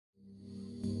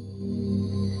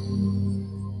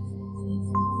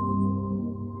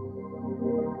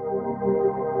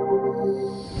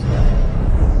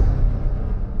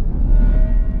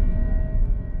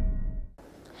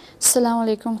Assalamu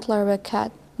alaikum warahmatullahi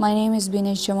wabarakatuh. My name is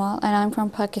Binish Jamal and I'm from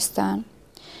Pakistan.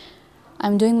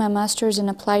 I'm doing my master's in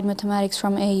applied mathematics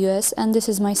from AUS and this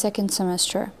is my second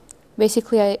semester.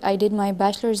 Basically, I did my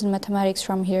bachelor's in mathematics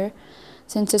from here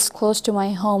since it's close to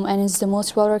my home and is the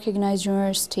most well-recognized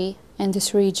university in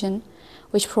this region,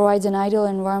 which provides an ideal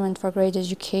environment for great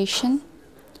education.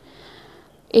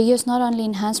 AUS not only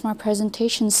enhanced my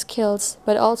presentation skills,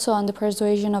 but also on the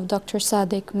persuasion of Dr.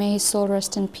 Sadiq, may his soul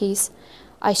rest in peace,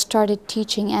 I started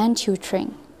teaching and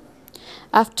tutoring.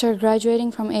 After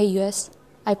graduating from AUS,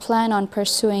 I plan on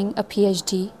pursuing a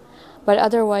PhD, but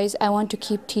otherwise I want to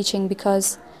keep teaching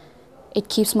because it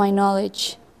keeps my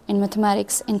knowledge in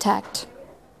mathematics intact.